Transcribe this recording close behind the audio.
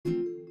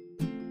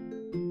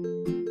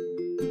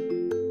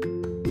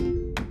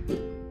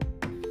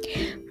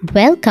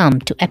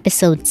Welcome to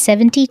episode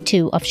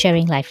 72 of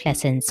Sharing Life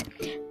Lessons.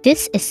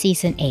 This is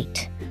season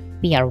 8.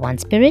 We are one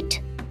spirit,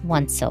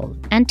 one soul,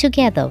 and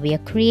together we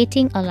are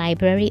creating a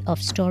library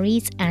of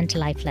stories and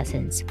life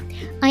lessons.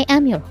 I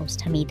am your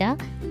host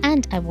Hamida,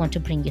 and I want to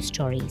bring you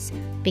stories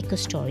because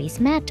stories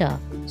matter,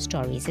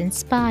 stories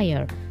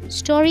inspire,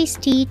 stories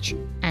teach,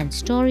 and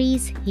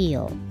stories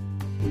heal.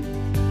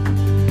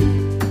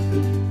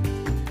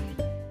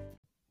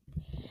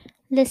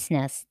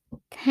 Listeners,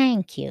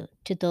 thank you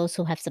to those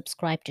who have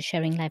subscribed to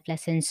Sharing Life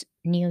Lessons'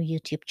 new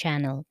YouTube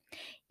channel.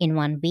 In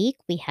 1 week,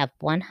 we have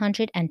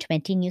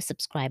 120 new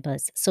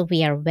subscribers, so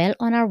we are well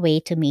on our way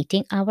to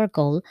meeting our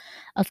goal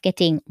of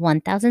getting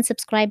 1,000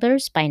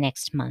 subscribers by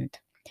next month.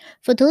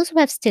 For those who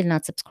have still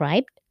not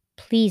subscribed,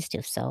 please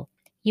do so.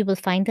 You will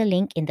find the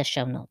link in the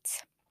show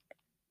notes.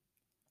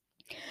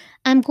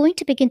 I'm going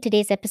to begin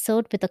today's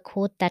episode with a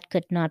quote that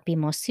could not be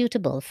more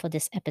suitable for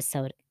this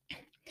episode.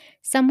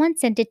 Someone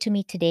sent it to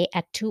me today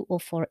at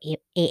 2:04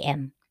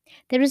 a.m.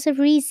 There is a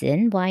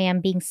reason why I'm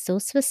being so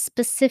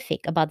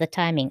specific about the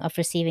timing of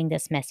receiving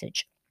this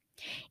message.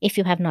 If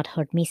you have not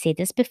heard me say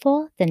this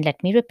before, then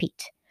let me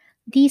repeat.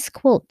 These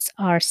quotes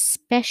are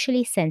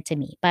specially sent to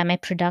me by my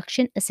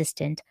production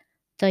assistant,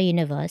 the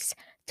universe,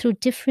 through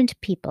different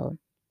people.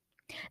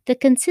 The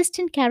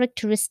consistent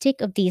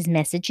characteristic of these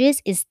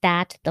messages is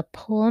that the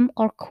poem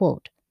or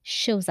quote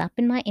shows up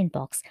in my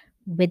inbox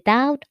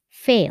without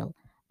fail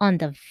on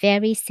the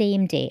very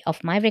same day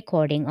of my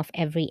recording of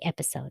every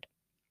episode.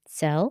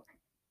 So,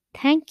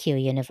 thank you,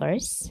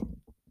 universe.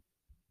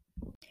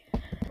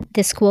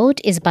 This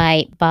quote is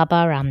by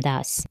Baba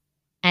Ramdas,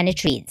 and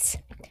it reads: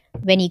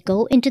 When you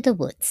go into the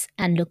woods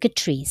and look at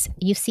trees,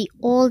 you see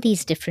all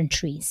these different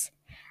trees,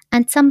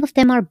 and some of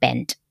them are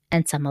bent,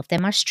 and some of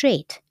them are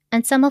straight,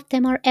 and some of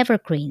them are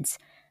evergreens,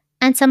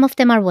 and some of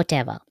them are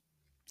whatever.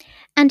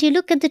 And you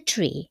look at the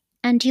tree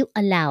and you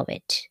allow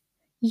it.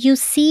 You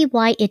see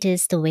why it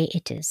is the way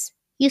it is.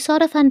 You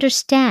sort of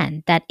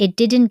understand that it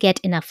didn't get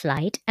enough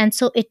light and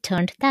so it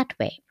turned that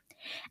way.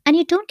 And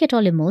you don't get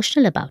all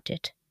emotional about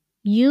it.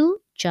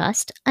 You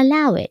just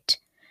allow it.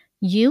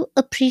 You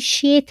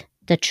appreciate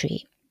the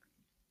tree.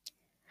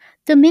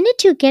 The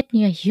minute you get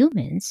near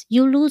humans,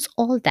 you lose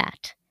all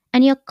that.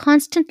 And you're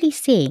constantly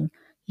saying,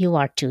 you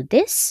are to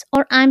this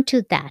or I'm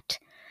to that.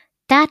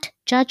 That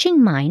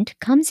judging mind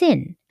comes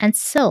in. And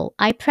so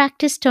I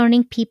practice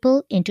turning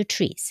people into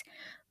trees,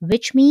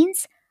 which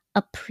means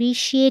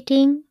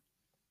appreciating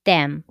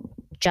them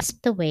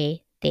just the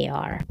way they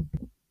are.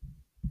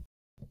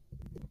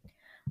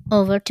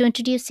 Over to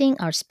introducing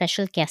our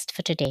special guest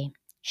for today.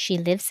 She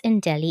lives in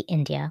Delhi,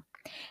 India,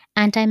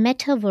 and I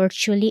met her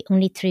virtually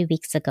only 3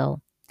 weeks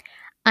ago.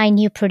 I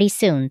knew pretty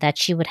soon that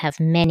she would have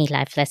many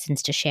life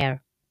lessons to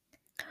share.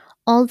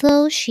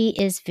 Although she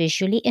is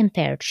visually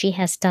impaired, she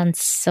has done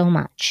so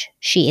much.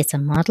 She is a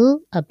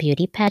model, a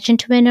beauty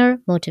pageant winner,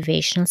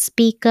 motivational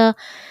speaker,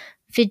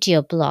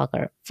 video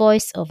blogger,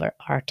 voiceover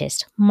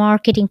artist,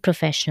 marketing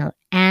professional,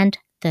 and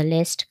the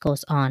list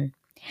goes on.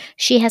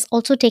 She has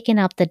also taken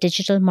up the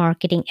digital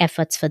marketing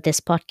efforts for this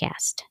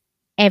podcast.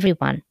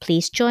 Everyone,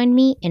 please join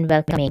me in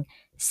welcoming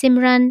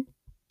Simran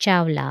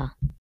Chawla.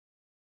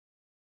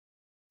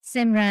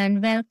 Simran,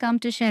 welcome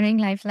to Sharing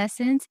Life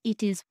Lessons.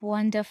 It is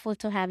wonderful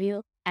to have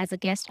you as a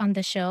guest on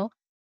the show.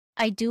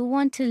 I do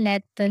want to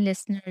let the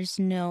listeners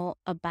know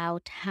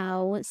about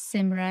how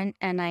Simran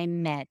and I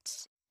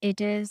met. It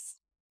is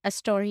a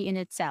story in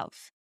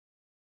itself.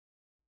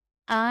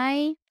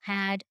 I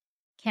had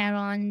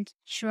Karen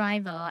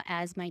Shriver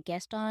as my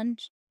guest on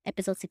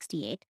episode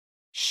 68.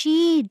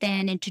 She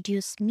then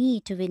introduced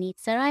me to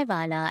Vineet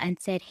Saraiwala and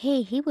said,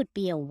 hey, he would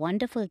be a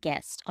wonderful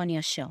guest on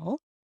your show.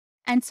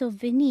 And so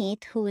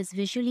Vineet, who is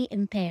visually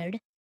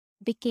impaired,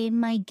 became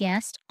my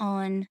guest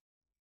on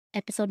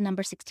episode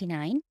number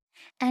 69.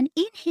 And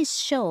in his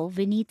show,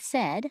 Vineet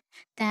said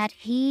that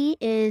he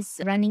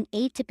is running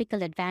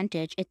Atypical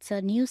Advantage. It's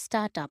a new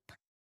startup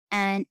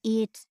and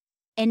it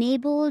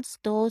enables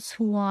those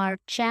who are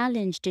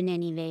challenged in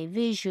any way,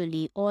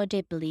 visually,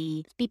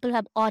 audibly, people who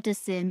have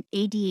autism,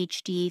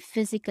 ADHD,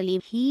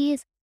 physically. He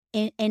is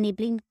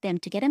enabling them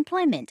to get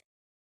employment.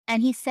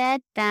 And he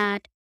said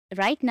that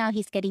right now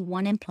he's getting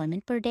one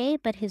employment per day,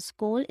 but his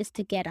goal is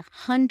to get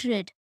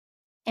 100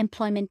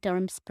 employment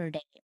terms per day.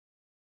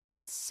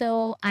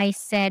 So I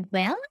said,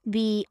 well,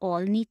 we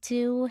all need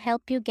to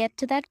help you get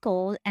to that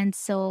goal. And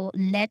so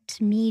let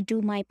me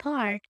do my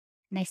part.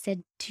 And I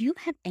said, do you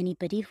have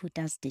anybody who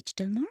does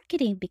digital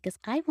marketing? Because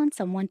I want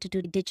someone to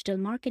do digital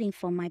marketing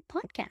for my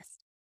podcast.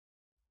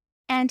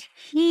 And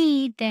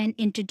he then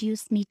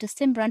introduced me to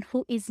Simran,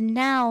 who is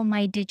now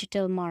my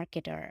digital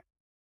marketer.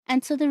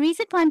 And so the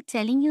reason why I'm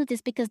telling you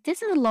this, because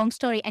this is a long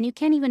story and you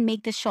can't even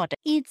make this short.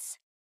 It's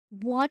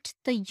what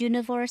the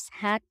universe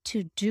had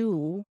to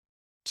do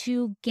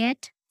to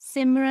get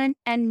Simran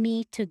and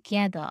me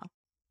together.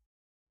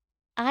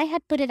 I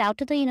had put it out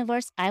to the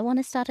universe. I want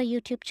to start a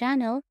YouTube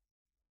channel.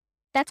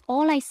 That's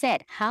all I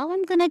said. How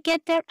I'm going to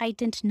get there, I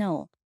didn't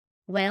know.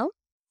 Well,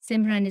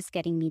 Simran is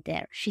getting me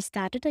there. She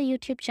started a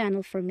YouTube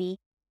channel for me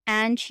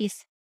and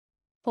she's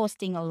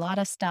posting a lot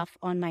of stuff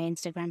on my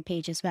Instagram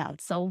page as well.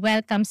 So,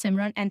 welcome,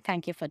 Simran, and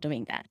thank you for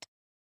doing that.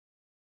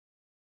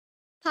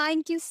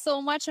 Thank you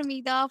so much,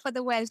 Amida, for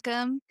the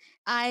welcome.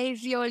 I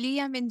really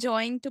am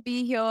enjoying to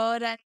be here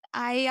and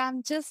I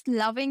am just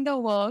loving the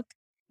work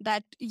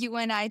that you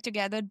and I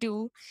together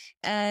do.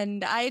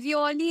 And I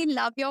really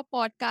love your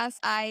podcast.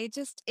 I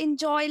just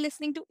enjoy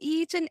listening to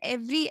each and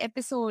every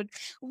episode.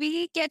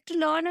 We get to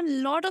learn a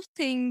lot of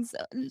things,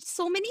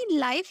 so many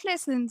life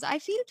lessons. I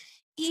feel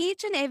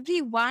each and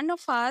every one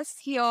of us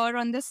here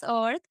on this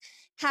earth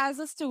has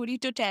a story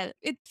to tell.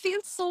 It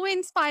feels so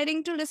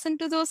inspiring to listen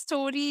to those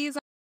stories.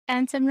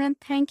 And Simran,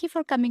 thank you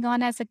for coming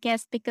on as a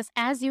guest because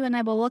as you and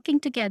I were working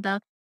together,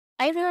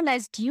 I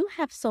realized you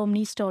have so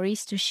many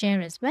stories to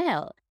share as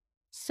well.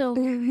 So,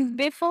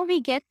 before we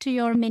get to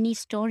your many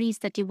stories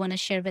that you want to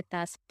share with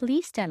us,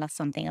 please tell us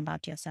something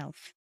about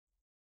yourself.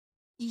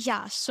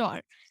 Yeah,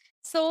 sure.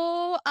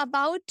 So,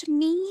 about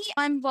me,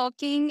 I'm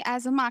working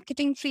as a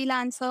marketing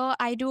freelancer.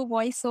 I do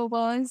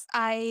voiceovers,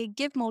 I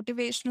give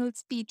motivational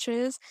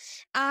speeches.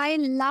 I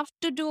love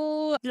to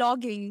do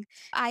blogging.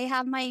 I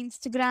have my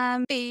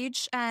Instagram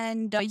page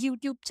and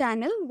YouTube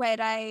channel where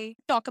I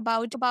talk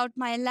about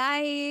my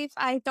life.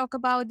 I talk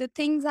about the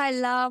things I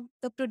love,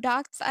 the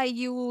products I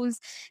use,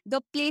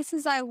 the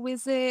places I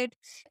visit.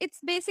 It's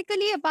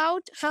basically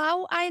about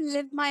how I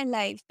live my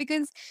life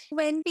because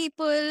when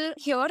people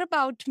hear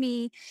about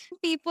me,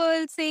 people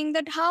saying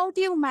that how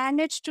do you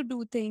manage to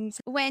do things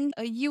when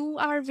you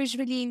are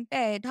visually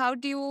impaired? How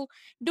do you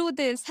do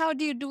this? How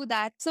do you do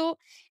that? So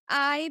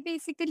I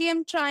basically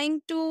am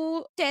trying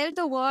to tell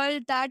the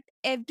world that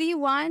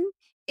everyone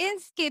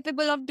is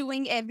capable of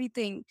doing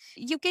everything.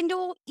 You can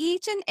do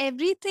each and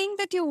everything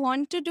that you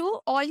want to do.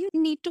 All you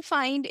need to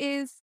find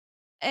is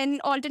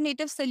an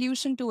alternative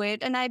solution to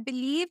it. And I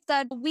believe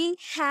that we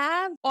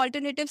have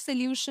alternative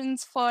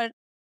solutions for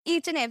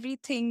each and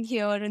everything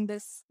here in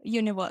this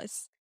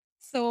universe.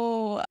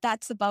 So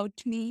that's about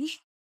me.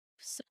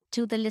 So,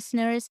 to the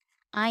listeners,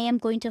 I am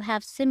going to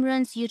have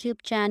Simran's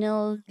YouTube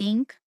channel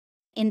link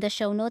in the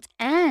show notes,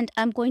 and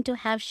I'm going to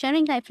have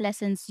Sharing Life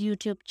Lessons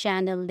YouTube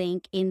channel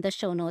link in the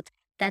show notes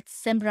that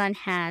Simran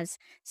has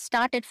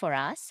started for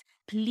us.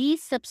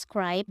 Please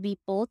subscribe. We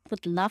both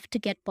would love to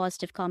get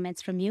positive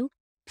comments from you.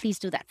 Please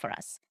do that for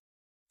us.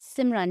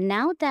 Simran,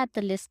 now that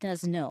the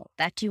listeners know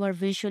that you are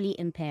visually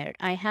impaired,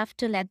 I have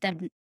to let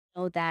them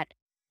know that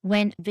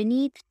when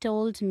Vineet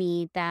told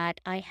me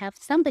that I have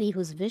somebody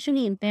who's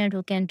visually impaired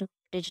who can do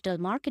digital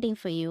marketing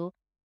for you,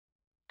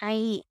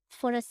 I,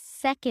 for a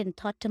second,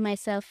 thought to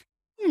myself,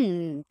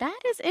 that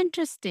is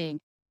interesting.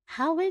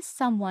 How is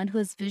someone who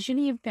is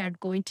visually impaired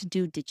going to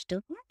do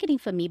digital marketing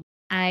for me?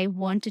 I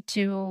wanted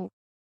to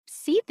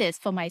see this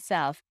for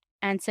myself.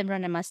 And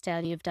Simran, I must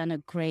tell you, you've done a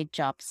great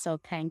job. So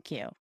thank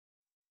you.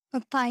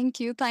 Thank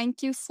you.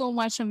 Thank you so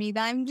much, Amida.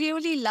 I'm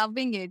really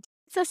loving it.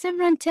 So,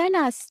 Simran, tell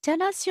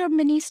us your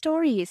mini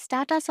stories.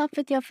 Start us off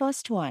with your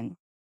first one.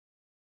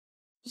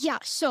 Yeah,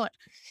 sure.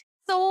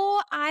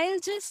 So I'll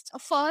just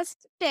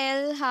first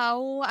tell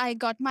how I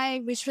got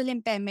my visual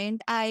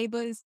impairment. I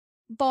was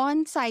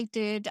born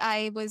sighted.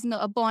 I was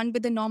born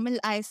with a normal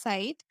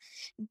eyesight.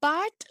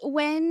 But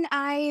when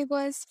I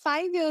was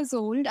 5 years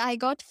old, I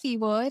got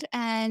fever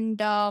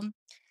and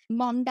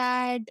mom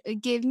dad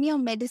gave me a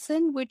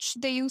medicine which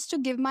they used to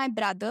give my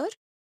brother.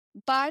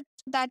 But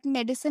that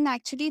medicine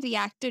actually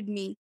reacted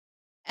me.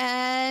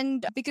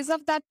 And because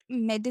of that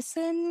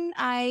medicine,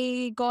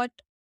 I got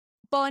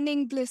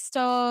burning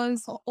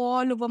blisters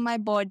all over my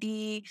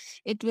body.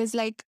 It was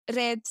like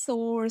red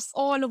sores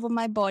all over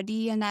my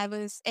body, and I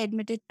was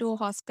admitted to a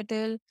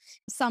hospital.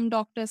 Some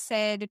doctors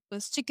said it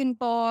was chicken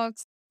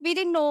pox. We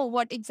didn't know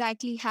what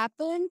exactly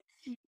happened.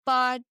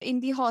 But in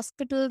the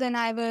hospital, then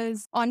I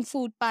was on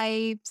food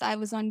pipes, I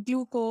was on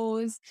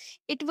glucose.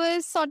 It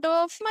was sort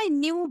of my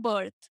new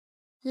birth.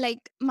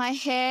 Like my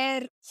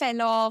hair fell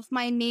off,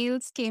 my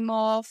nails came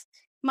off,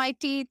 my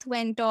teeth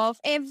went off,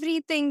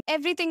 everything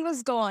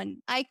was gone.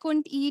 I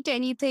couldn't eat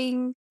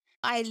anything.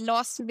 I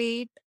lost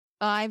weight.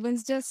 I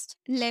was just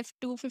left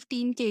to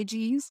 15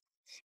 kgs.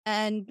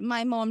 And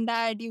my mom,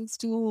 dad used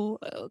to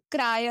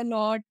cry a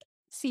lot,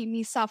 see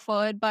me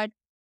suffer. But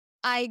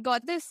I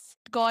got this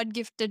God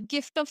gifted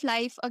gift of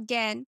life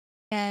again.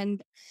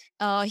 And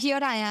here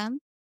I am.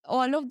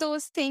 All of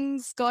those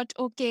things got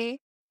okay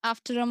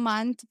after a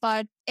month,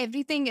 but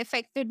everything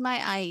affected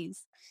my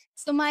eyes.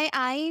 So my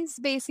eyes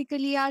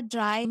basically are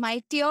dry.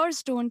 My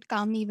tears don't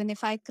come even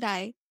if I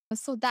cry.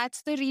 So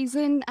that's the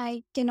reason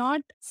I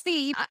cannot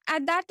see.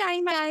 At that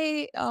time,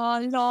 I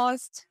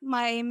lost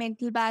my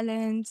mental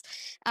balance.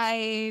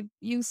 I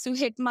used to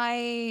hit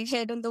my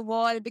head on the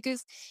wall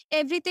because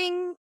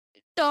everything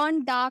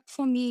turned dark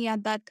for me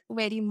at that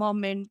very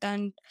moment.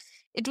 And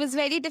it was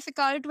very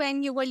difficult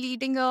when you were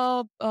leading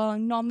a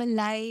normal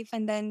life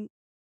and then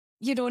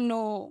you don't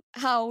know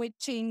how it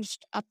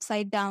changed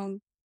upside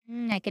down.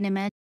 I can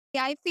imagine.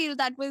 I feel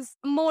that was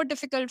more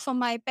difficult for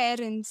my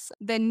parents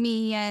than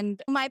me.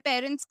 And my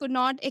parents could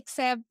not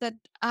accept that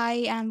I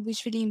am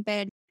visually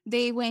impaired.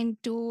 They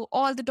went to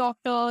all the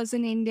doctors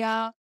in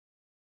India.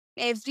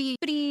 every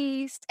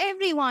priest,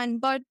 everyone,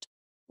 but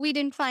we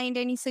didn't find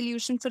any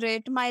solution for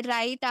it. My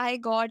right eye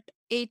got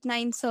 8,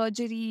 9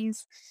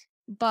 surgeries,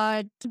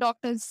 but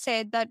doctors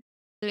said that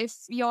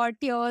if your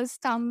tears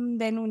come,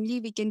 then only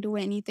we can do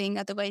anything.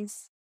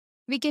 Otherwise,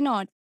 we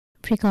cannot.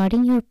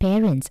 Regarding your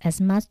parents,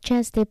 as much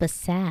as they were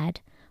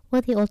sad,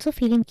 were they also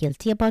feeling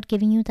guilty about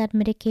giving you that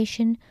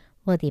medication?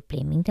 Were they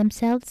blaming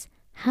themselves?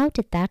 How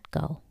did that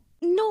go?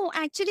 No,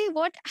 actually,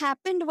 what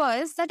happened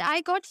was that I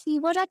got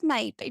fever at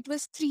night. It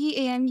was 3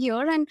 a.m.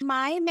 here, and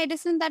my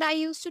medicine that I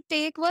used to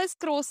take was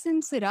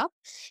crocin syrup,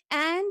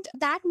 and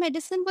that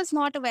medicine was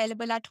not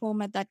available at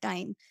home at that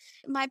time.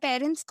 My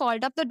parents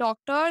called up the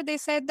doctor. They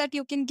said that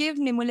you can give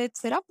Nimulid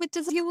syrup, which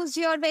is used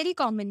here very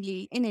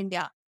commonly in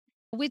India,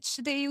 which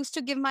they used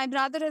to give my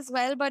brother as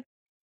well. But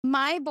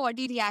my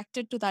body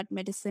reacted to that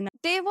medicine.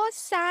 They were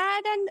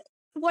sad, and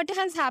what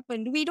has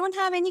happened? We don't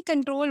have any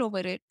control over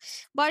it.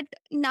 But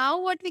now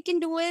what we can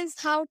do is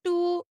how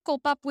to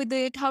cope up with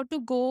it, how to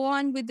go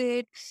on with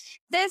it.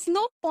 There's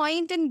no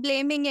point in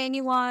blaming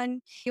anyone.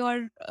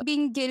 You're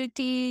being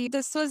guilty.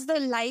 This was the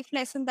life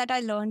lesson that I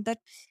learned, that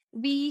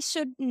we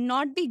should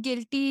not be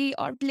guilty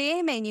or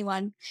blame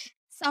anyone.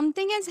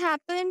 Something has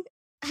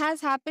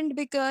happened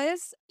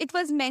because it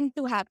was meant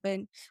to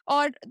happen,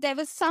 or there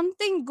was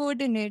something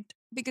good in it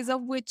because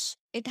of which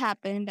it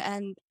happened,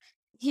 and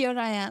here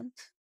I am.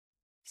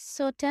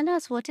 So tell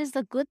us, what is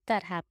the good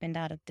that happened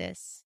out of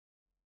this?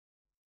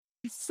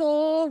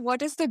 So,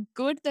 what is the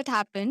good that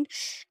happened?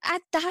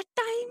 At that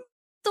time,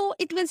 so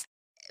it was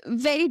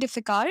very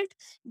difficult.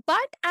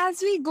 But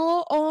as we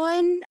go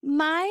on,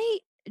 my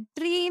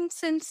dream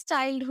since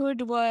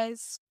childhood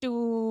was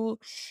to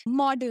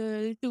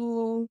model,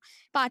 to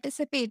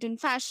participate in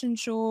fashion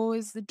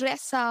shows,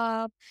 dress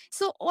up.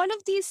 So, all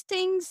of these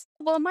things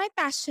were my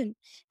passion.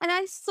 And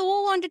I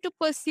so wanted to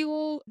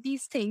pursue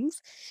these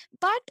things.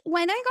 But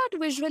when I got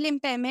visual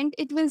impairment,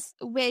 it was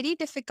very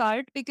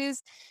difficult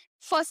because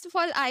first of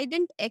all, I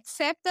didn't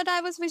accept that I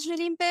was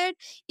visually impaired.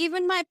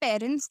 Even my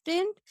parents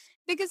didn't,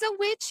 because of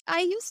which I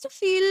used to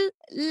feel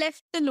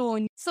left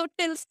alone. So,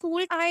 till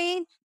school,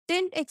 I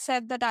didn't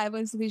accept that I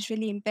was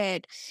visually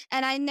impaired.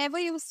 And I never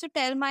used to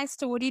tell my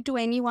story to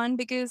anyone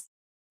because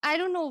I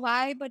don't know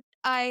why, but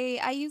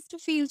I used to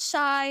feel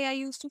shy. I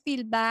used to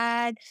feel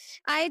bad.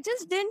 I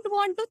just didn't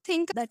want to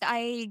think that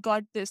I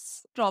got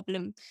this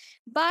problem.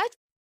 But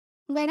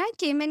when I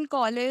came in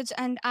college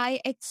and I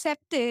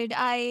accepted,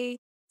 I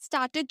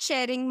started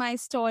sharing my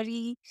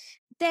story.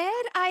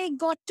 There, I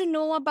got to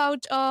know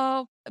about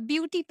a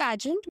beauty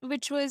pageant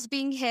which was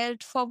being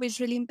held for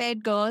visually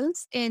impaired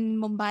girls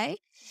in Mumbai,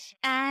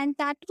 and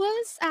that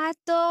was at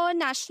the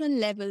national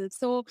level.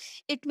 So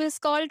it was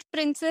called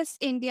Princess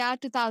India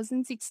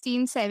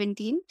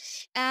 2016-17,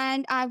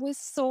 and I was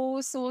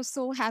so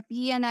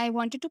happy, and I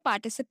wanted to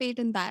participate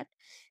in that.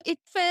 It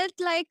felt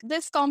like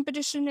this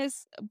competition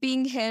is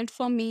being held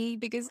for me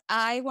because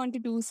I want to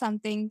do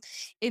something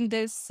in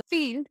this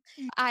field.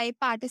 I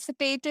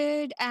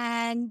participated,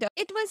 and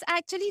it was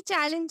actually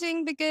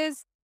challenging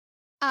because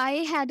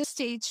I had a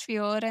stage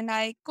fear and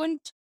I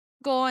couldn't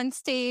go on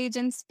stage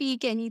and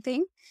speak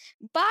anything.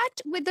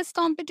 But with this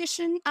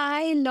competition,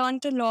 I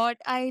learned a lot.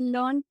 I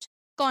learned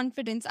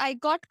confidence. I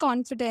got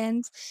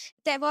confidence.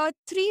 There were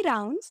 3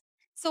 rounds.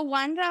 So,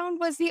 one round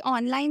was the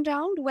online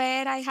round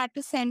where I had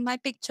to send my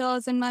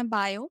pictures and my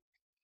bio.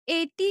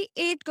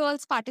 88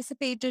 girls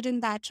participated in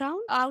that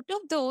round. Out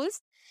of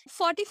those,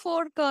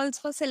 44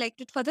 girls were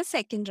selected for the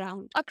second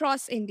round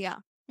across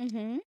India.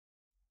 Mm-hmm.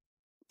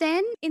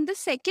 Then in the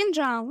second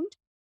round,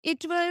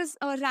 it was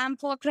a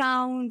ramp walk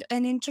round,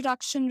 an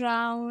introduction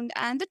round,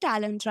 and the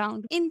talent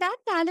round. In that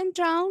talent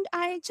round,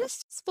 I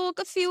just spoke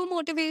a few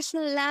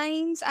motivational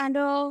lines and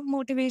a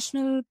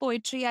motivational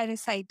poetry I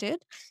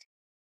recited.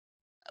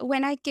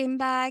 When I came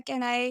back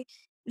and I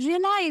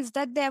realized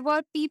that there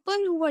were people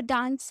who were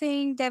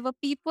dancing, there were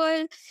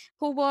people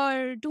who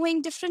were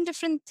doing different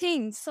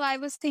things. So I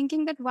was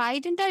thinking that why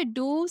didn't I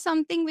do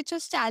something which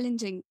was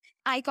challenging?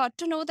 I got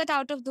to know that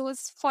out of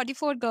those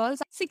 44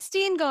 girls,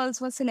 16 girls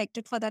were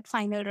selected for that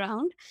final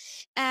round.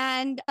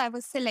 And I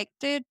was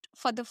selected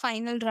for the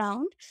final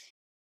round.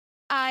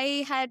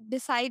 I had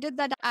decided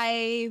that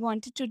I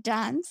wanted to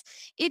dance.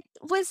 It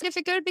was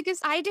difficult because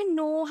I didn't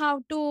know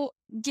how to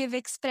give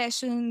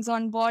expressions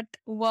on what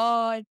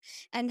word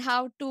and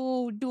how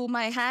to do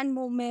my hand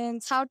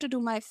movements, how to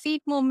do my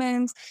feet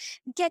movements.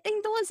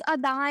 Getting those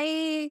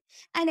adai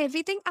and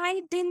everything,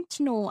 I didn't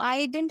know.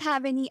 I didn't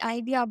have any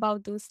idea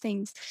about those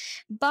things.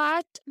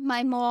 But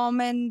my mom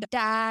and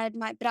dad,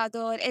 my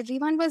brother,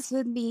 everyone was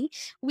with me.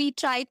 We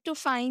tried to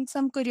find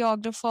some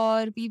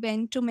choreographer. We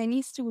went to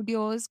many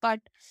studios, but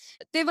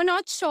they were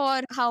not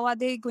sure how are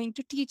they going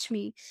to teach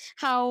me,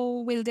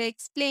 how will they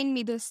explain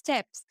me the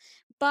steps.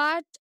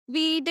 But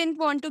we didn't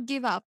want to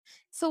give up.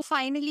 So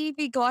finally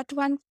we got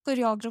one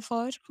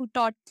choreographer who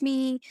taught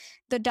me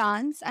the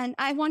dance, and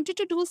I wanted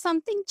to do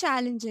something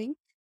challenging.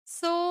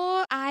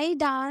 So I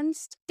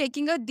danced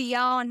taking a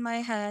diya on my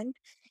hand.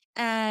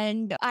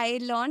 And I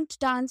learned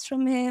dance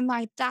from him.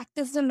 I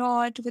practiced a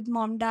lot with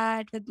mom,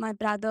 dad, with my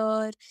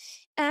brother.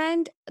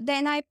 And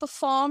then I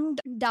performed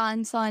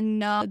dance on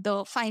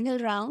the final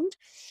round.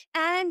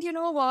 And you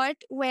know what?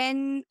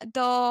 When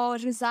the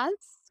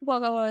results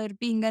were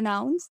being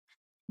announced,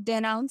 they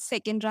announced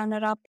second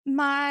runner up.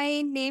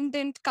 My name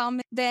didn't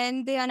come.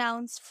 Then they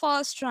announced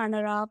first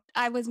runner up.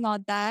 I was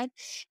not that.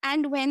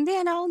 And when they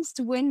announced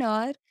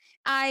winner,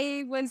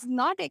 I was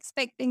not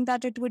expecting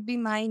that it would be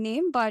my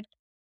name, but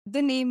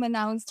the name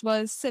announced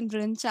was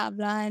Simran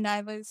Chawla, and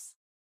I was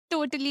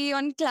totally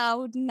on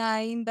cloud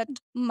nine that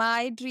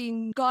my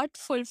dream got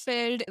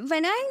fulfilled.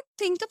 When I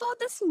think about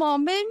this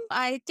moment,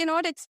 I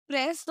cannot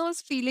express those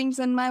feelings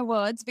in my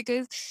words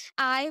because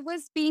I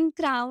was being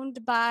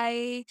crowned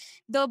by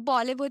the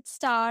Bollywood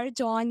star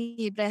John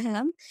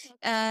Abraham.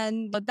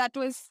 And that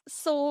was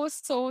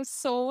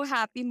so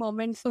happy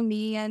moment for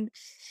me. And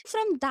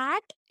from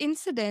that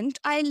incident,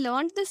 I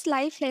learned this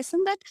life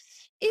lesson that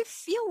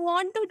if you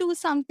want to do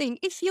something,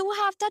 if you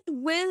have that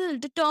will,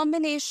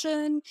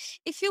 determination,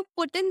 if you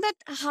put in that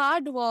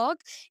hard work,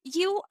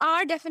 you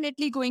are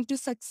definitely going to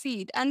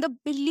succeed. And the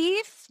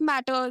belief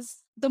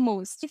matters the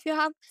most. If you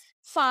have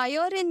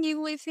fire in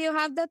you, if you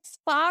have that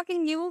spark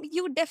in you,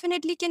 you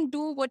definitely can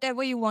do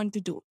whatever you want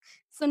to do.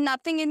 So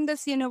nothing in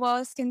this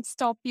universe can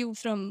stop you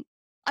from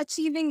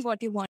achieving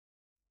what you want.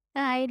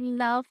 I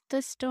love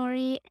the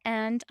story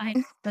and I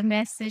love the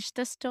message.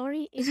 The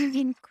story is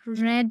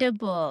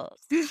incredible.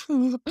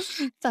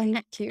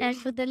 Thank you. And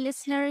for the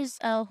listeners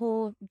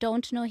who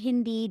don't know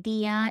Hindi,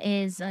 Diya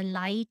is a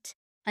light,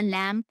 a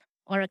lamp,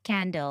 or a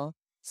candle.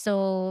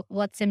 So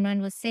what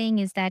Simran was saying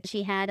is that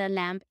she had a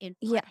lamp in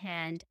one Yeah.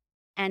 hand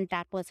and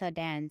that was her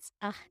dance.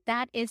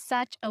 That is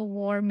such a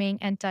warming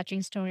and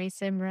touching story,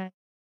 Simran.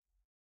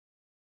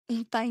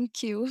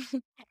 Thank you.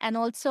 And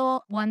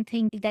also, one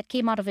thing that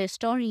came out of your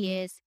story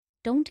is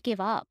don't give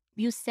up.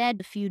 You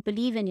said if you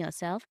believe in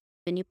yourself,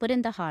 when you put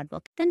in the hard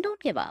work, then don't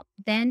give up.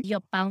 Then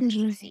you're bound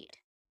to Right. succeed.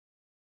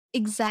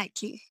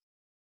 Exactly.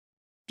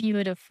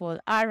 Beautiful.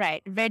 All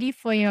right. Ready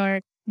for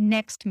your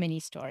next mini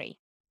story.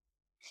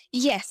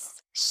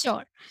 Yes,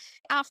 sure.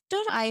 After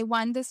I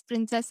won this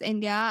Princess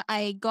India,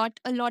 I got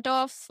a lot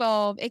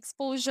of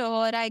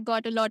exposure. I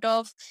got a lot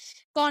of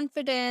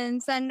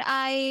confidence, and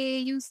I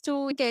used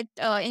to get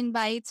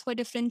invites for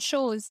different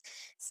shows.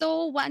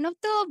 So, one of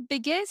the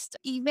biggest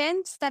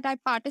events that I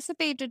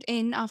participated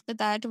in after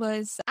that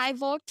was I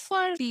worked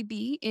for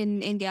BB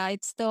in India.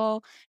 It's the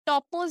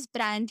topmost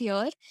brand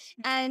here,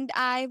 and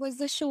I was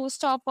the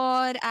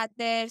showstopper at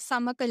their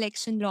summer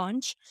collection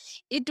launch.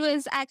 It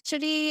was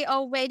actually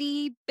a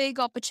very big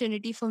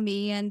opportunity for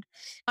me, and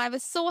I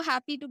was so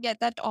happy to get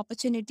that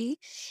opportunity.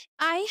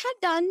 I had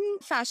done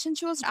fashion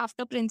shows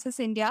after Princess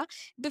India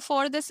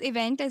before this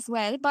event as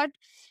well, but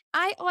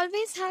I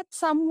always had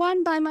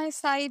someone by my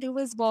side who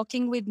was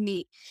walking with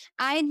me.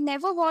 I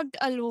never walked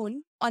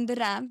alone on the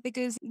ramp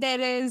because there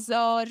is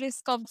a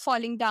risk of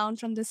falling down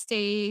from the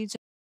stage.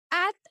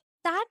 At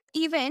that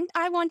event,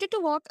 I wanted to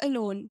walk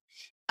alone.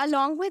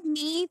 Along with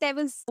me, there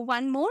was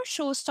one more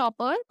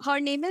showstopper. Her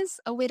name is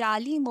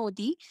Virali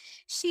Modi.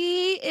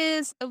 She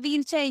is a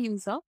wheelchair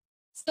user.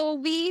 So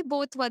we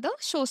both were the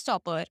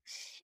showstopper.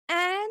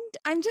 And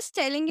I'm just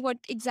telling you what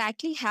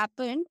exactly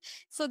happened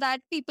so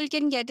that people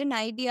can get an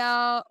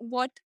idea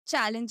what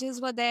challenges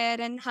were there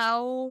and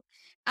how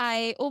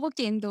I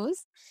overcame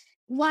those.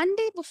 One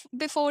day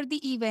before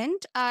the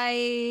event,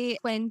 I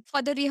went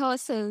for the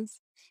rehearsals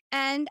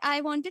and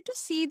I wanted to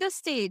see the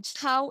stage,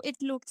 how it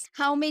looks,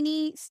 how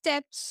many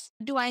steps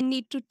do I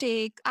need to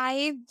take.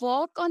 I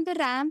walk on the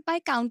ramp by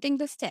counting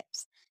the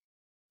steps.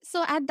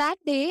 So at that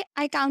day,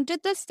 I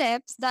counted the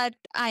steps that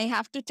I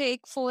have to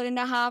take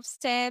 4.5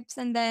 steps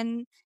and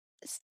then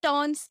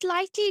turn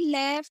slightly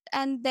left.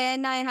 And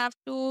then I have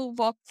to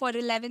walk for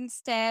 11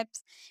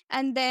 steps.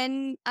 And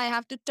then I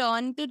have to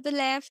turn to the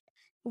left,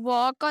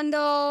 walk on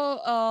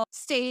the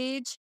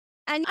stage.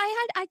 And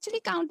I had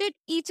actually counted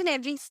each and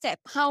every step,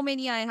 how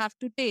many I have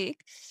to take.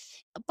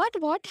 But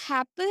what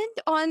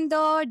happened on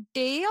the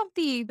day of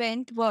the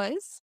event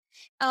was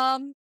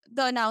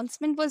the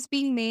announcement was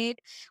being made,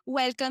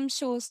 welcome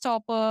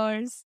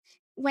showstoppers.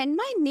 When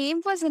my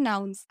name was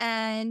announced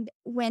and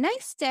when I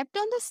stepped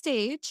on the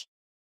stage,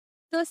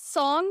 the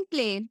song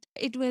played.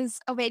 It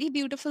was a very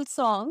beautiful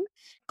song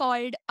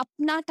called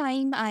Apna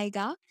Time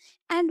Aayega.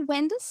 And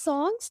when the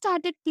song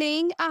started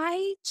playing,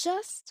 I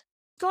just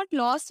got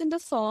lost in the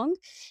song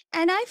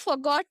and I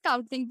forgot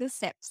counting the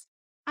steps.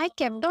 I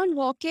kept on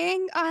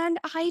walking and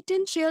I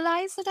didn't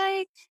realize that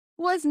I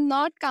was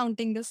not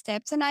counting the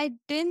steps and I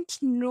didn't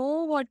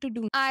know what to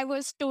do. I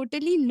was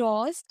totally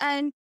lost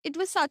and it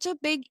was such a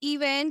big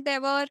event.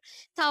 There were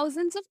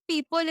thousands of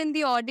people in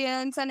the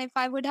audience, and if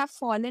I would have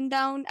fallen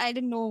down, I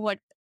didn't know what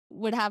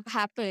would have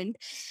happened.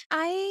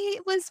 I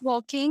was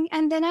walking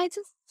and then I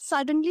just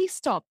suddenly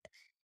stopped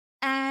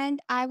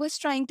and I was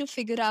trying to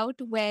figure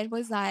out where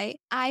was I.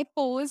 I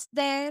paused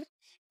there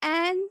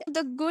and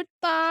the good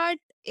part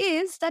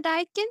is that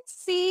I can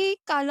see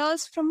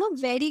colors from a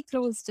very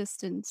close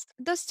distance.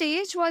 The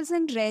stage was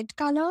in red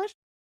color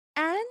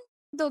and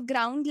The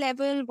ground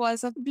level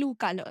was of blue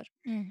color.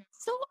 Mhm.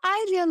 So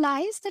I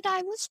realized that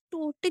I was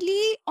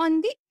totally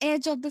on the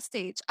edge of the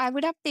stage. I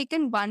would have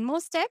taken one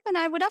more step and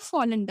I would have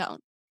fallen down.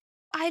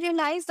 I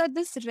realized that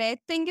this red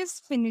thing is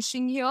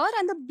finishing here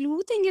and the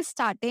blue thing is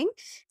starting.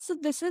 So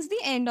this is the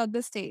end of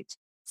the stage.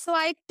 So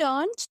I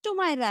turned to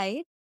my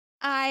right,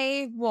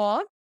 I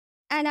walked,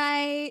 and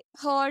I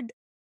heard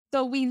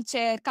the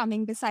wheelchair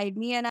coming beside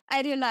me. And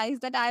I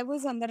realized that I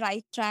was on the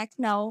right track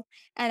now.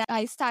 And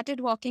I started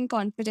walking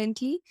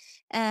confidently.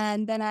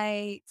 And then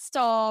I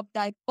stopped,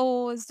 I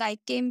posed, I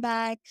came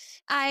back.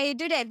 I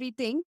did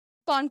everything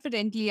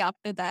confidently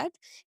after that.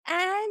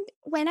 And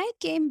when I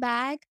came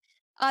back,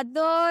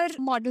 other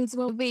models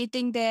were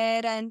waiting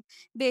there and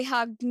they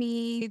hugged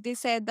me. They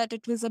said that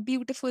it was a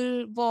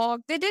beautiful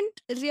walk. They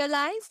didn't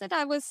realize that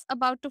I was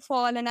about to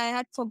fall and I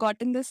had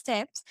forgotten the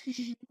steps.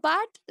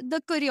 But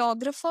the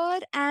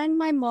choreographer and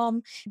my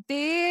mom,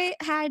 they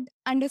had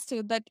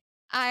understood that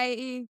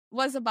I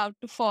was about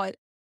to fall.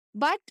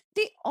 But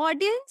the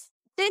audience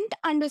didn't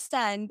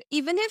understand.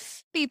 Even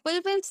if people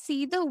will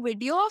see the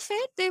video of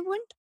it, they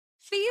wouldn't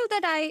feel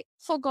that I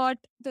forgot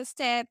the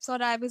steps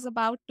or I was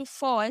about to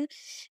fall.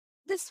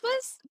 This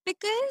was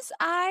because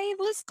I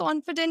was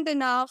confident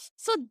enough.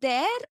 So,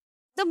 there,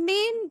 the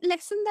main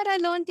lesson that I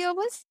learned here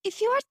was if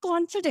you are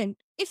confident,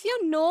 if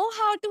you know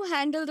how to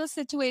handle the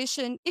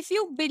situation, if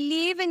you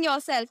believe in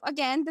yourself,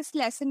 again, this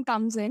lesson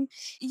comes in,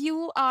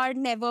 you are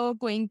never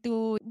going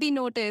to be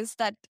noticed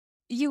that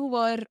you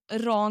were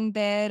wrong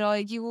there or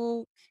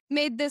you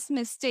made this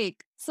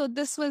mistake. So,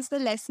 this was the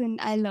lesson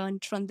I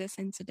learned from this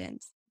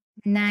incident.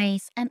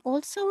 Nice. And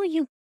also,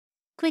 you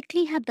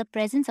quickly had the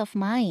presence of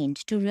mind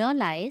to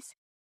realize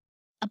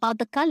about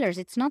the colors.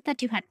 It's not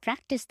that you had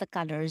practiced the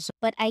colors,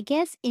 but I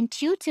guess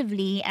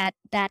intuitively at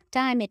that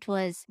time, it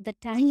was the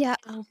time Yeah.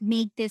 to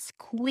make this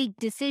quick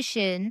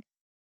decision.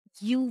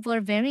 You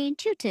were very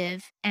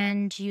intuitive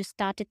and you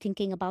started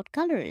thinking about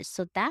colors.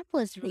 So that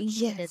was really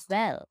good as Yes.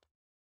 well.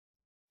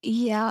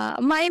 Yeah,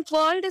 my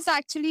world is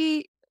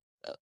actually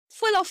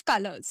full of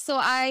colors. So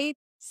I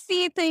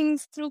see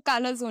things through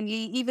colors only.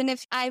 Even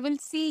if I will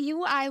see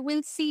you, I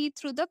will see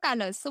through the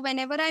colors. So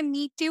whenever I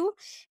meet you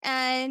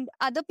and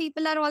other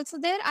people are also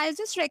there, I'll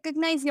just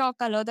recognize your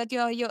color that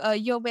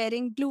you're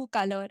wearing blue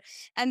color.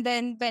 And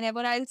then whenever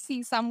I'll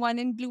see someone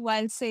in blue,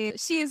 I'll say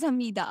she is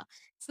Hamida.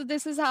 So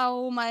this is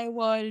how my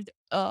world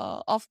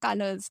of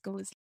colors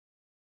goes.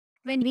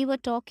 When we were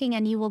talking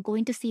and you were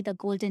going to see the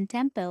Golden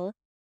Temple,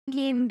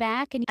 came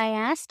back and I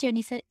asked you and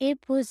you said it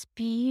was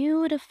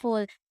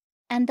beautiful.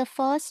 And the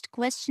first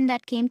question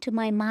that came to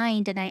my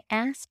mind, and I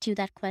asked you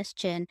that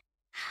question,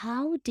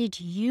 how did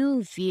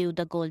you view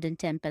the Golden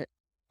Temple?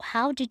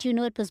 How did you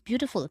know it was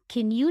beautiful?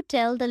 Can you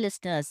tell the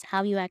listeners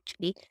how you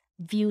actually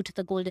viewed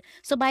the Golden?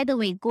 So, by the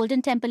way,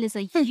 Golden Temple is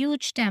a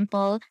huge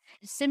temple.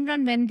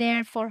 Simran went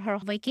there for her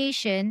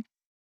vacation.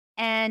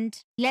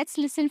 And let's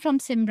listen from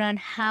Simran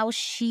how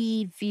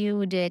she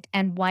viewed it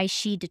and why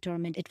she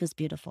determined it was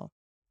beautiful.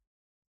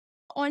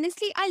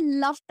 Honestly, I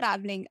love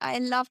traveling. I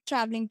love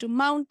traveling to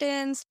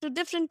mountains, to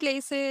different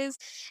places.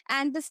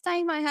 And this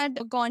time I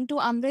had gone to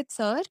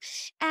Amritsar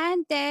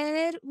and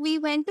there we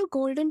went to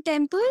Golden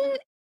Temple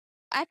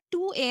at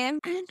 2 a.m.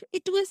 and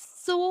it was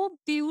so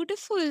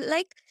beautiful.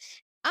 Like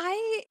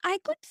I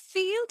could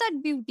feel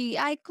that beauty.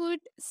 I could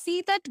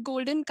see that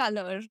golden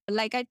color.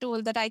 Like I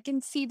told that I can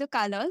see the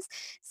colors.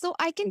 So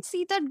I can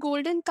see that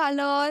golden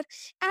color.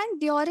 And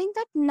during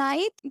that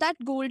night, that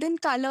golden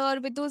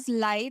color with those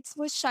lights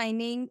was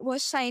shining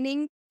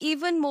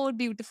even more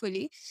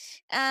beautifully.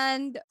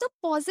 And the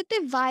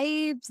positive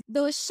vibes,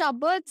 the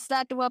shabads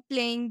that were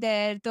playing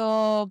there,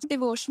 the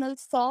devotional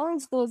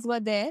songs, those were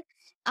there.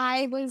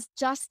 I was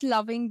just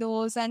loving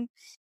those. And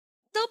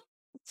the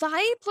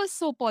vibe was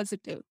so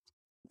positive.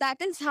 That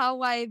is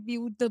how I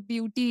viewed the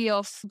beauty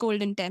of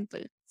Golden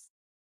Temple.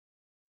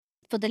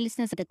 For the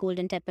listeners, the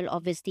Golden Temple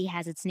obviously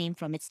has its name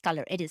from its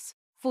color. It is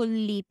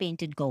fully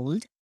painted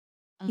gold.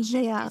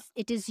 Yeah.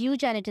 It is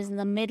huge and it is in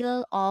the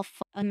middle of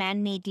a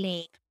man made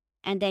lake.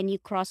 And then you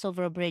cross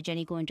over a bridge and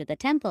you go into the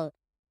temple.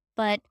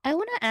 But I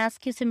want to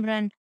ask you,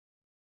 Simran,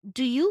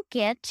 do you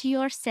get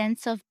your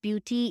sense of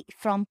beauty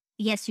from,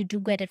 yes, you do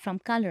get it from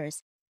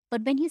colors.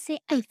 But when you say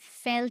I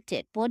felt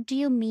it, what do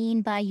you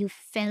mean by you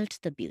felt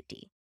the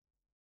beauty?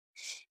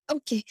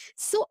 Okay.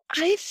 So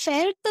I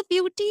felt the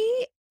beauty.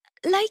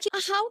 Like,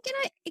 how can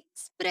I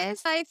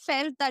express? I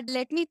felt that.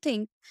 Let me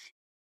think.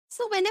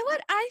 So whenever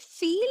I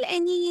feel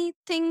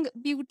anything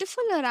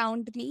beautiful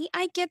around me,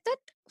 I get that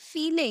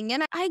feeling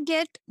and I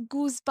get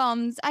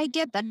goosebumps. I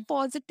get that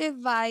positive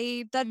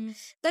vibe,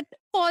 that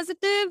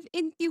positive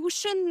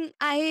intuition.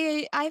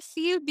 I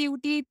feel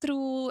beauty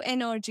through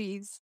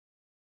energies.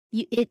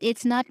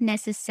 It's not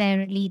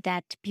necessarily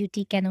that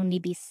beauty can only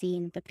be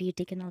seen, but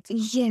beauty can also be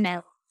Yes.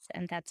 smelled.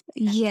 And that's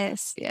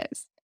Yes,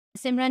 yes.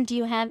 Simran, do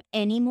you have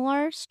any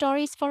more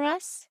stories for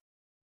us?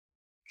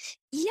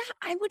 Yeah,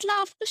 I would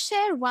love to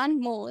share one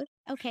more.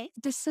 Okay.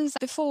 This is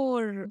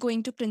before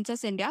going to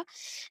Princess India.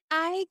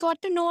 I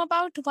got to know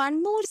about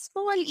one more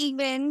small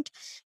event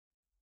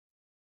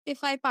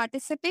if I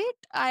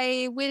participate,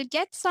 I will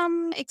get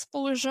some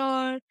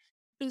exposure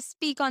to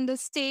speak on the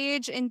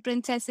stage in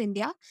Princess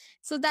India.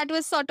 So that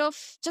was sort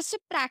of just a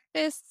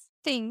practice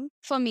thing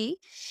for me.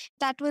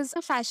 That was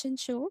a fashion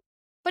show,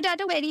 but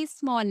at a very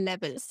small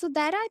level. So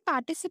there I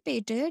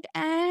participated,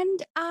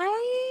 and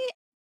I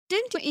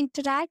didn't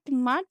interact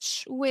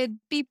much with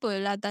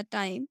people at that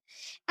time.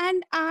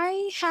 And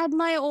I had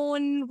my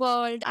own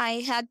world.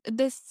 I had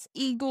this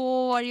ego,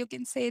 or you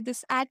can say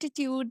this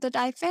attitude, that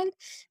I felt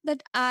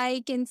that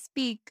I can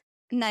speak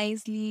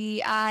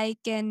nicely, I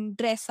can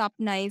dress up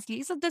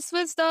nicely. So this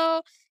was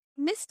the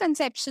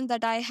misconception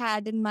that I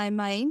had in my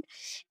mind.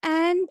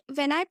 And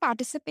when I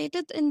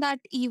participated in that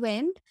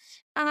event,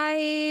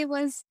 I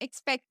was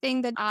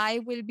expecting that I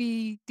will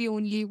be the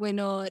only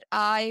winner.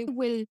 I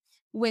will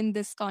win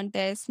this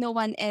contest. No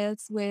one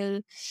else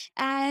will.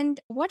 And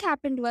what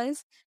happened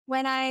was,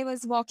 when I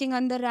was walking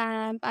on the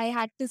ramp, I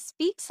had to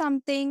speak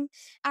something.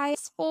 I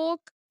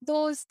spoke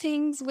those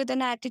things with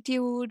an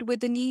attitude,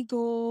 with an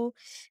ego.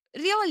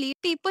 Really,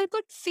 people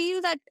could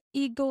feel that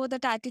ego,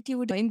 that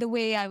attitude in the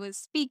way I was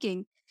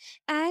speaking.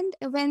 And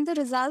when the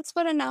results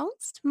were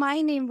announced,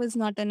 my name was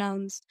not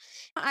announced.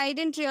 I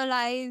didn't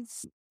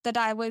realize that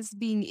I was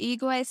being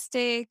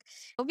egoistic.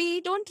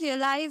 We don't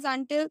realize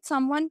until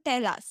someone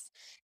tell us.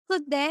 So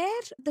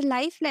there, the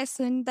life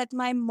lesson that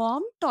my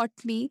mom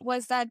taught me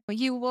was that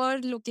you were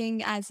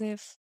looking as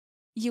if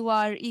you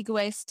are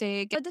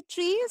egoistic. The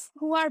trees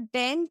who are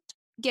bent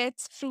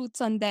gets fruits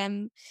on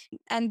them,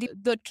 and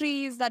the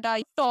trees that are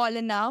tall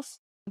enough,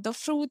 the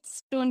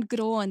fruits don't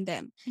grow on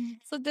them.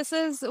 So this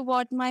is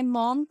what my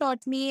mom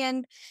taught me,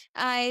 and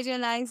I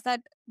realized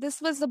that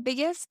this was the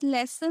biggest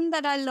lesson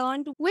that I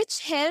learned,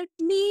 which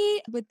helped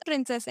me with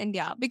Princess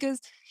India. Because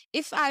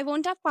if I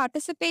won't have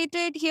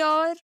participated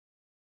here,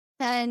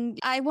 and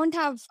I won't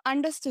have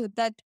understood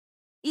that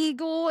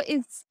ego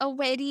is a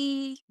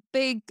very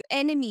big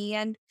enemy,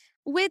 and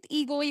with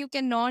ego, you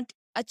cannot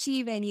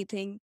achieve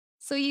anything.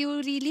 So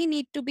you really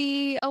need to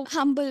be a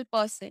humble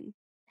person.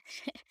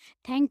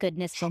 Thank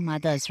goodness for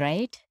mothers,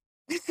 right?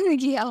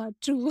 Yeah,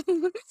 true.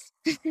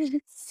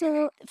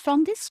 So,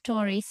 from this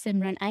story,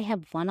 Simran, I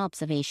have one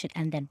observation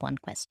and then one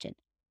question.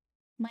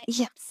 My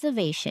Yeah.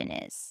 observation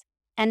is,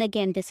 and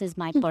again, this is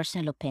my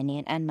personal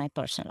opinion and my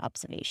personal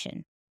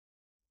observation.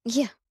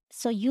 Yeah.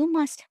 So, you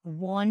must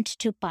want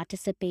to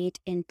participate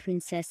in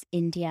Princess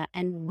India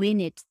and win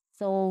it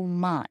so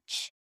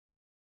much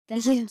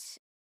that Yeah.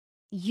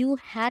 you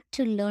had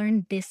to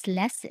learn this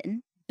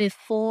lesson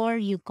before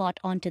you got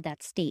onto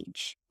that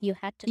stage. You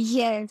had to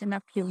Yes. have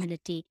enough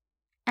humility.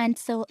 And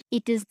so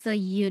it is the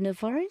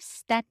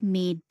universe that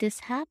made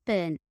this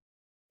happen.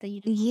 The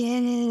universe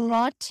Yeah.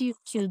 brought you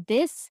to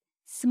this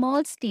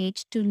small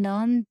stage to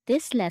learn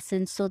this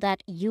lesson so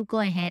that you go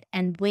ahead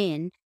and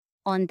win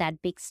on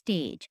that big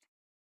stage.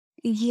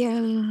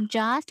 Yeah.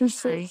 Just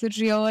This like,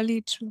 is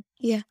really true.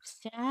 Yeah.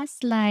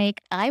 just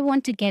like I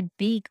want to get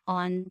big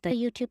on the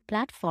YouTube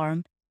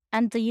platform,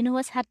 and the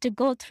universe had to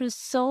go through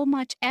so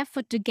much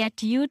effort to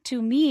get you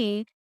to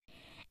me.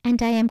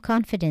 And I am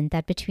confident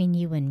that between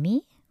you and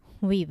me,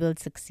 we will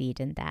succeed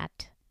in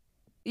that.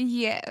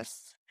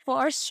 Yes,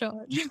 for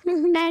sure.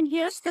 And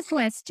here's the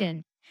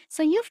question.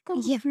 So you've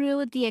gone Yeah.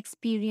 through the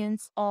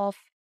experience of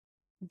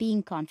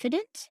being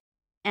confident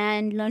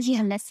and learning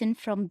a Yeah. lesson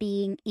from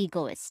being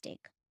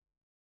egoistic.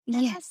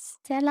 Yes.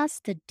 Tell us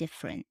the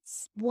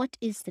difference. What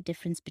is the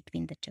difference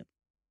between the two?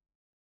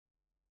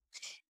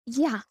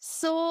 Yeah.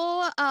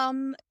 So,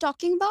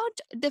 talking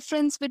about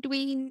difference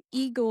between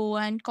ego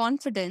and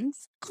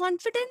confidence,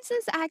 confidence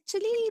is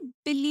actually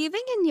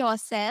believing in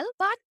yourself,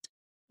 but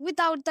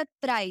without that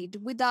pride,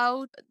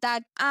 without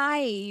that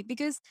I.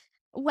 Because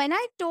when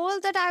I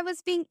told that I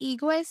was being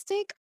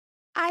egoistic,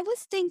 I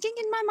was thinking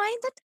in my mind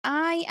that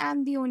I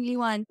am the only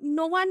one.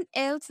 No one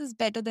else is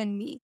better than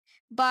me.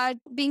 But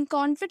being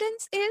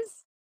confidence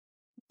is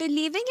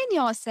believing in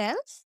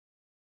yourself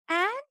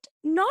and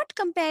not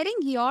comparing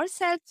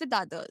yourself with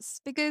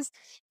others, because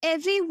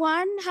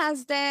everyone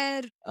has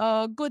their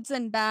goods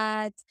and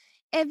bads.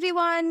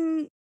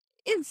 Everyone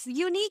is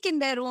unique in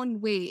their own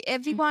way.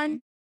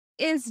 Everyone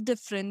is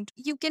different.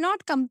 You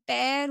cannot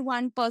compare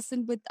one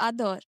person with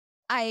other.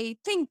 I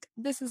think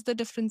this is the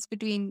difference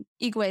between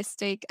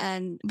egoistic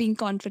and being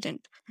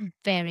confident.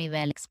 Very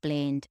well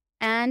explained.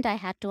 And I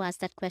had to ask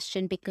that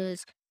question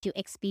because you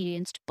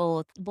experienced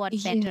both. What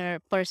Yeah. better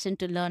person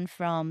to learn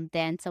from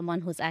than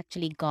someone who's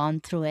actually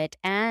gone through it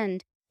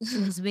and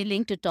who's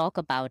willing to talk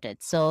about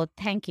it? So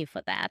thank you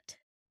for that.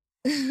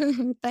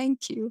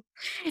 Thank you.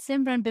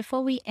 Simran,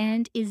 before we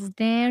end, is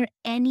there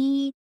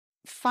any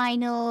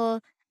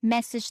final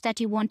message that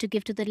you want to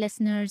give to the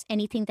listeners?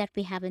 Anything that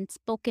we haven't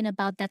spoken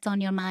about that's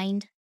on your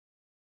mind?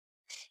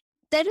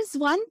 There is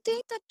one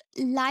thing that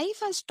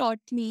life has taught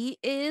me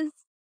is,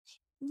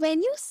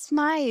 when you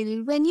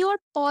smile, when you're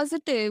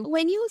positive,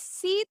 when you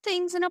see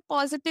things in a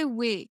positive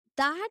way,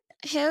 that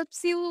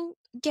helps you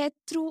get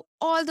through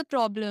all the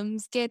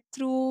problems, get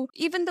through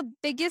even the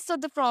biggest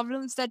of the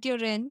problems that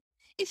you're in.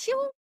 If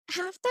you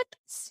have that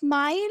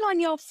smile on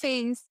your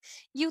face.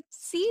 You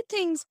see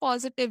things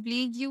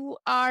positively. You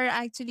are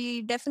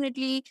actually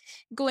definitely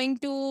going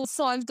to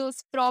solve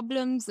those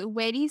problems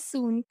very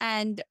soon.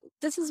 And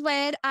this is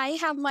where I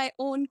have my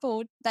own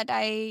quote that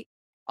I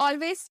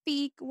always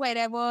speak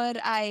wherever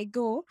I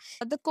go.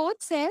 The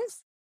quote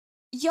says,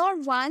 your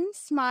one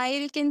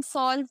smile can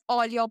solve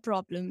all your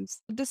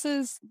problems. This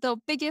is the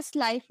biggest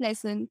life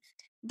lesson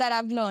that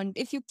I've learned.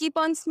 If you keep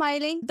on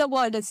smiling, the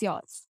world is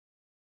yours.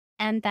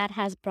 And that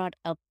has brought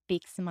a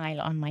big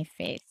smile on my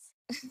face.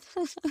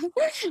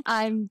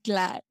 I'm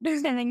glad.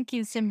 Thank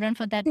you, Simran,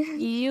 for that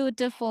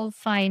beautiful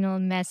final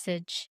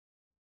message.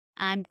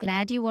 I'm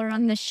glad you were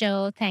on the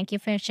show. Thank you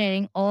for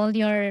sharing all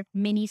your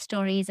mini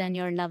stories and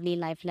your lovely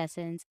life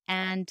lessons.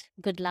 And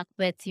good luck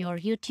with your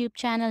YouTube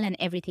channel and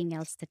everything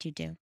else that you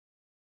do.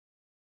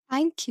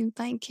 Thank you.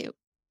 Thank you.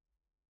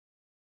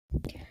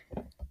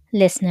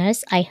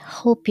 Listeners, I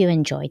hope you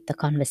enjoyed the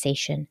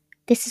conversation.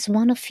 This is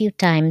one of few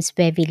times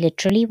where we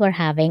literally were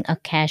having a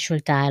casual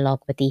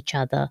dialogue with each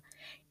other.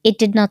 It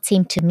did not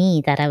seem to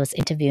me that I was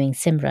interviewing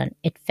Simran.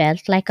 It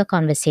felt like a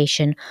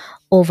conversation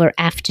over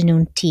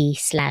afternoon tea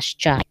slash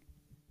chai.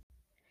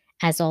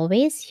 As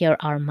always, here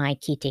are my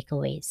key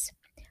takeaways.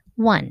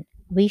 1.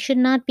 We should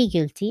not be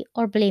guilty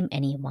or blame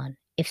anyone.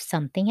 If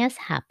something has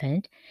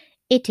happened,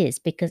 it is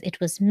because it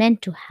was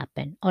meant to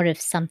happen, or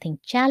if something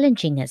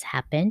challenging has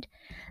happened,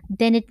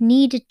 then it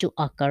needed to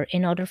occur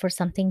in order for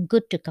something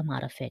good to come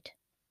out of it.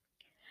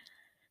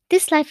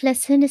 This life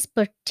lesson is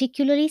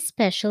particularly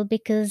special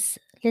because,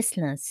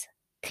 listeners,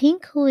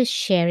 think who is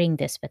sharing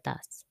this with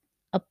us.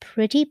 A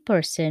pretty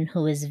person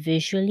who is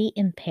visually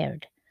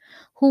impaired,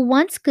 who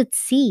once could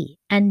see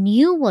and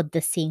knew what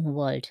the seeing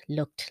world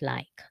looked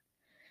like.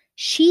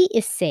 She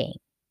is saying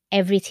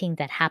everything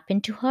that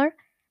happened to her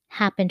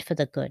happened for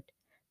the good.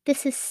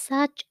 This is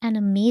such an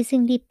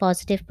amazingly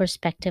positive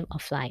perspective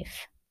of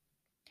life.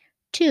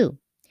 2.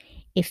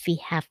 If we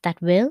have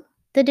that will,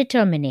 the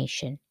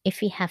determination,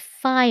 if we have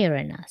fire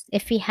in us,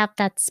 if we have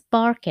that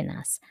spark in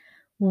us,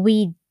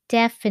 we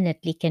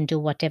definitely can do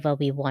whatever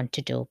we want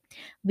to do.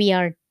 We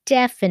are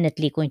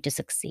definitely going to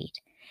succeed.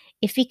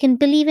 If we can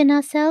believe in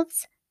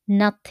ourselves,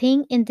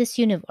 nothing in this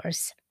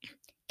universe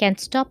can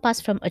stop us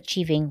from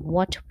achieving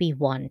what we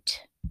want.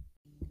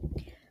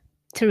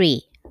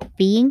 3.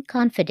 Being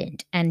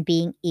confident and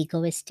being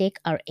egoistic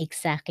are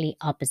exactly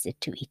opposite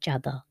to each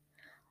other.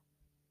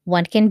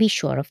 One can be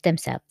sure of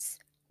themselves.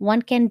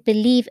 One can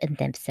believe in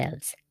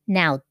themselves.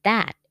 Now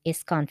that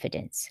is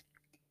confidence.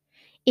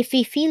 If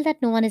we feel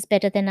that no one is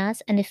better than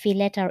us and if we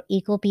let our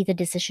ego be the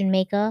decision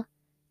maker,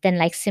 then,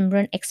 like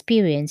Simran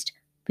experienced,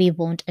 we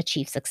won't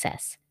achieve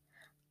success.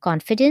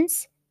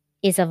 Confidence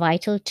is a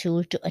vital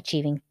tool to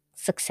achieving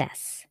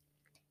success.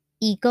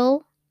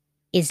 Ego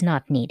is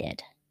not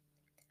needed.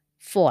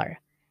 4.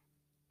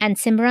 And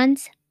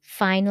Simran's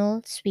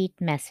final sweet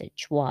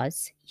message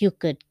was you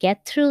could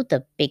get through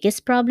the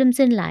biggest problems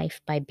in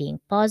life by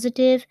being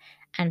positive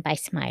and by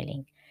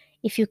smiling.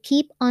 If you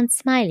keep on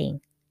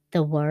smiling,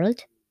 the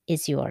world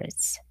is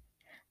yours.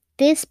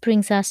 This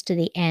brings us to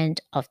the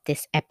end of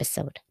this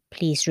episode.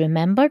 Please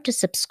remember to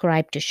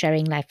subscribe to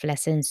Sharing Life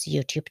Lessons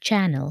YouTube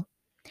channel.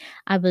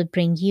 I will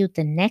bring you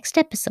the next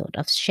episode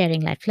of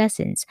Sharing Life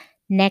Lessons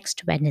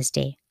next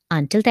Wednesday.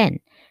 Until then,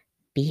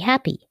 be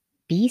happy,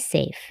 be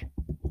safe,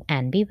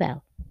 and be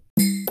well.